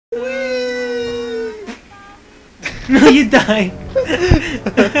No, you died.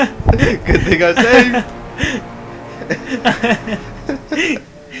 Good thing I saved.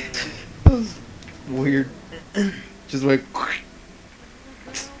 That was weird. Just went.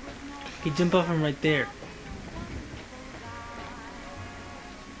 You jump off him right there.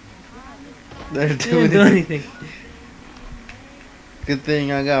 They're You didn't do anything. Good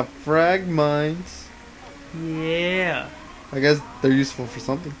thing I got frag mines. Yeah. I guess they're useful for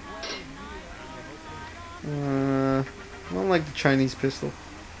something. I don't like the Chinese pistol.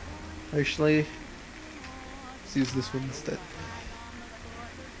 Actually, let's use this one instead.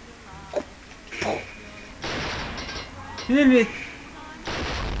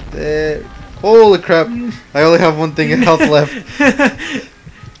 There. Holy crap! I only have one thing of health left.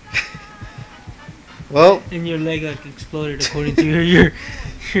 Well, And your leg like exploded according to your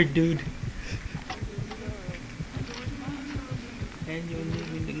dude. And you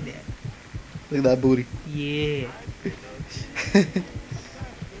look at that. look at that booty. Yeah.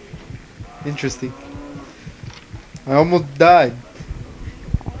 Interesting. I almost died.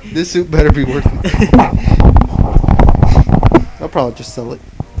 This suit better be worth it. I'll probably just sell it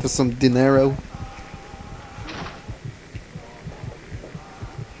for some dinero.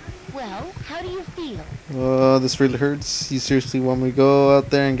 Well, how do you feel? This really hurts. You seriously want me to go out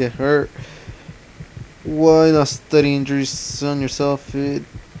there and get hurt? Why not study injuries on yourself? It'd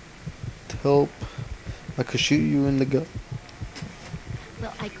help. I could shoot you in the gut.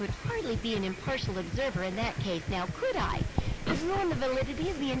 Well, I could hardly be an impartial observer in that case, now could I? It ruined the validity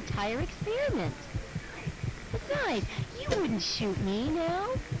of the entire experiment. Besides, you wouldn't shoot me now.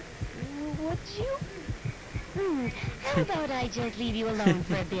 Would you? How about I just leave you alone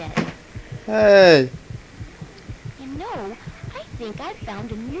for a bit? Hey! You know, I think I've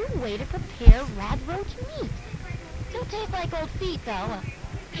found a new way to prepare radroach meat. Don't taste like old feet, though.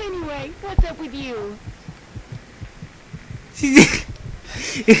 Anyway, what's up with you?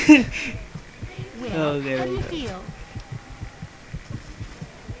 Well, Oh, there how do we you go. feel?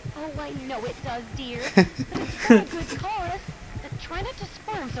 Oh, I know it does, dear. But it's for a good cause. Try not to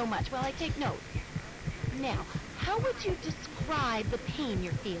squirm so much while I take notes. Now, how would you describe the pain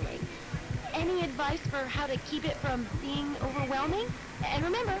you're feeling? Any advice for how to keep it from being overwhelming? And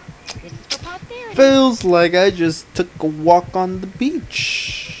remember, this is for posterity. Feels like I just took a walk on the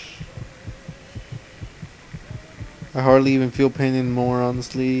beach. I hardly even feel pain anymore,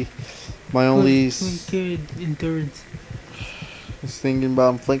 honestly. My only Good endurance. is thinking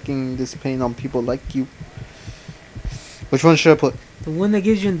about inflicting this pain on people like you. Which one should I put? The one that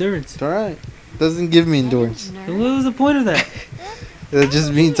gives you endurance. It's alright. Doesn't give me endurance. Then what was the point of that? It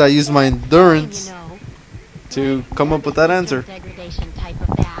just means I use my endurance You know, to come up with that answer. degradation type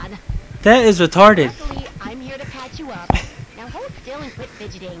of bad. That is retarded. Luckily, I'm here to patch you up. Now hold still and quit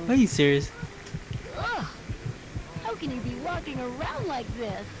fidgeting. Are you serious? Ugh. How can you be walking around like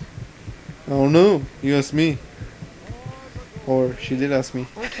this? I don't know. You asked me. Or she did ask me.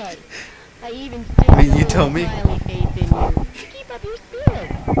 Okay. I even still I mean, you tell me. smiley face in you. Keep up your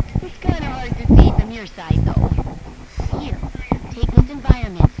spirits. It's kind of hard to see from your side, though. Here, take this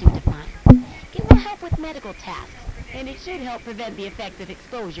environment suit of mine. It will help with medical tasks, and it should help prevent the effects of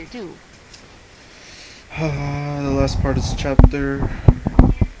exposure, too. The last part of this chapter.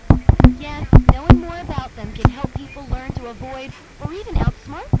 Yes, knowing more about them can help people learn to avoid or even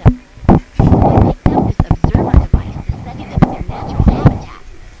outsmart them. I picked up this observer device to study them in their natural habitat.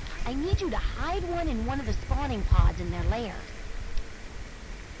 I need you to hide one in one of the spawning pods in their lair.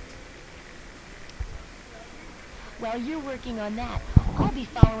 While you're working on that, I'll be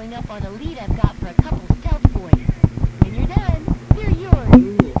following up on a lead I've got for a couple stealth boys. When you're done, they're yours.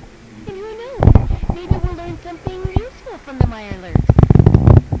 And who knows, maybe we'll learn something useful from the Mirelurks.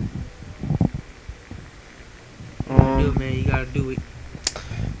 Do it, man. You gotta do it.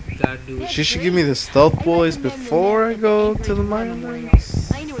 You gotta do it. She should give me the stealth boys before I go to the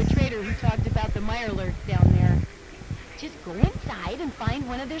Mirelurks. I knew a trader who talked about the Mirelurks down there. Just go inside and find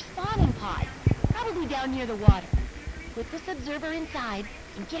one of their spawning pods, probably down near the water. Put this observer inside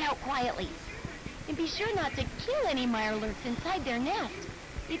and get out quietly. And be sure not to kill any Mirelurks inside their nest.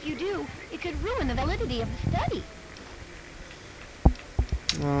 If you do, it could ruin the validity of the study.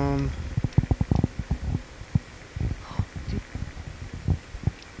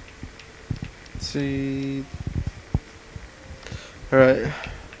 Let's see. Alright.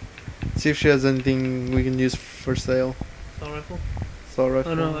 See if she has anything we can use for sale. Assault rifle? Assault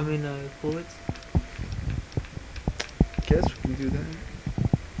rifle. Oh no, I mean bullets. Guess we can do that.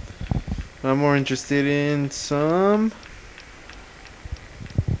 I'm more interested in some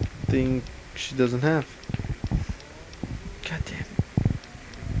thing she doesn't have. God damn it.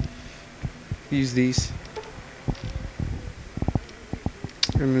 Use these.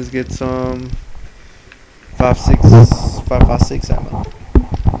 And let's get some 5.56 ammo.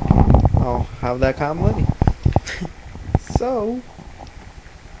 I don't have that kind of money. So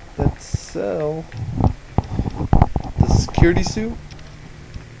let's sell the security suit,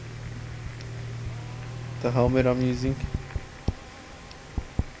 the helmet I'm using,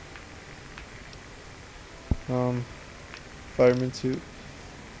 fireman suit,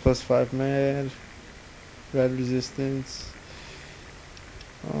 +5 mad, rad resistance,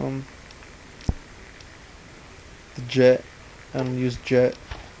 the jet. I don't use jet.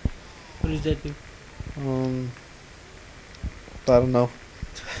 What does that do? I don't know.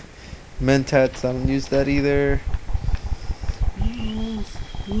 Mentats, I don't use that either. Noodles.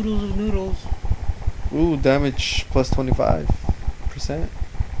 Noodles of noodles. Ooh, damage +25%.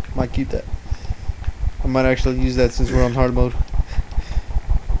 Might keep that. I might actually use that since we're on hard mode.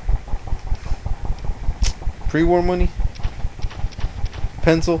 Pre-war money.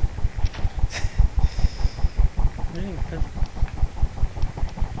 Pencil.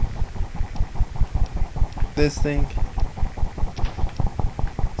 This thing.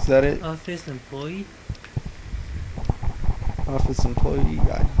 Is that it? Office employee? Office employee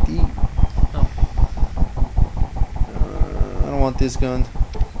ID. Oh. I don't want this gun.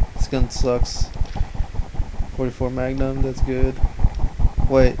 This gun sucks. 44 Magnum, that's good.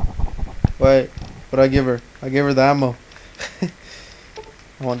 Wait. What'd I give her? I gave her the ammo. I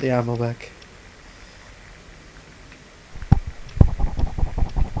want the ammo back.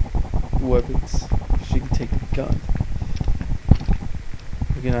 Weapons. She can take the gun.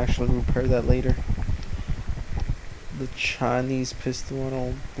 We can actually repair that later. The Chinese pistol, I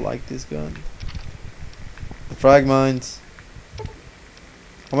don't like this gun. The frag mines.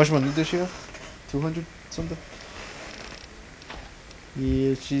 How much money does she have? 200 something?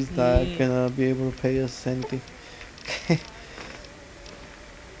 Yeah, she's not gonna be able to pay us anything.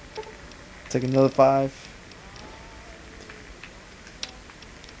 Take another 5.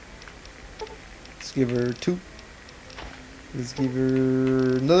 Let's give her 2. Let's give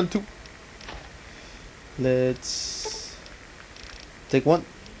her another 2. Let's take 1.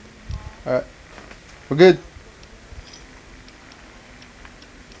 Alright. We're good.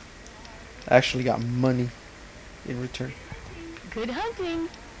 Actually got money in return. Good hunting.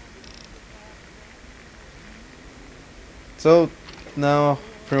 So now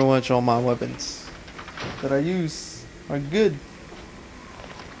pretty much all my weapons that I use are good.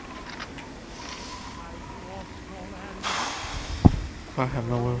 I have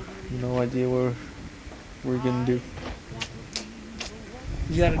no idea what we're gonna do.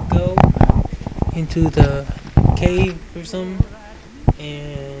 You gotta go into the cave or something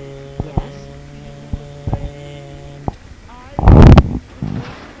and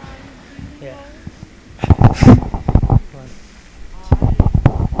yeah.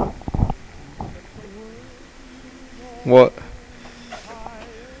 What?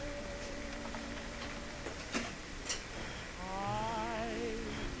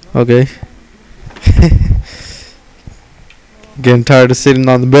 Okay. Getting tired of sitting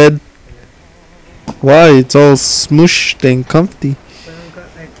on the bed. Why? It's all smooshed and comfy.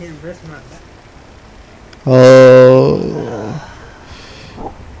 I can't rest my back. Oh.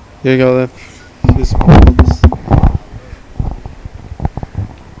 Here you go then. This.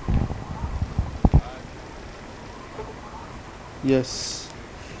 Yes.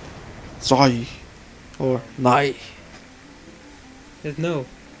 Zai. Or Nai. There's no.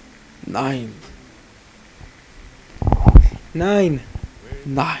 9. 9.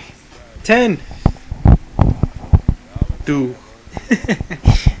 9. 10. 2.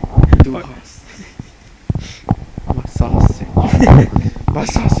 2 house. My sausage. My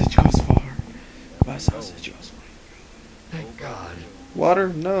sausage goes far. My sausage goes far. Thank God. Water?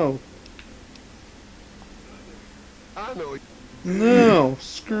 No. I know. No.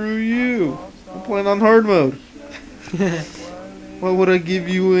 Screw you. I'm playing on hard mode. Why would I give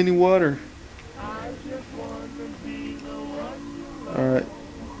you any water? Alright.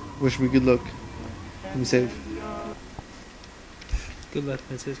 Wish me good luck. Let me save. Good luck,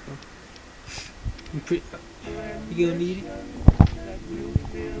 Francisco. You gonna need it?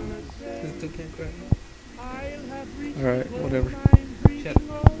 Still can't cry. Alright, whatever. Shut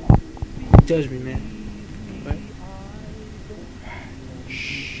up. Judge me, man. Right?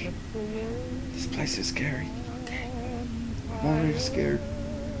 Shh. This place is scary. I'm already scared. Oh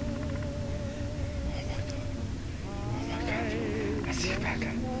my god. Oh my god. I see a bad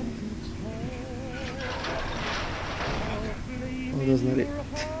guy. Oh, that's not it. Oh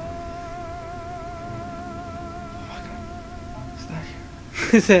my god. It's not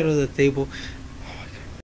here. Sat on the table.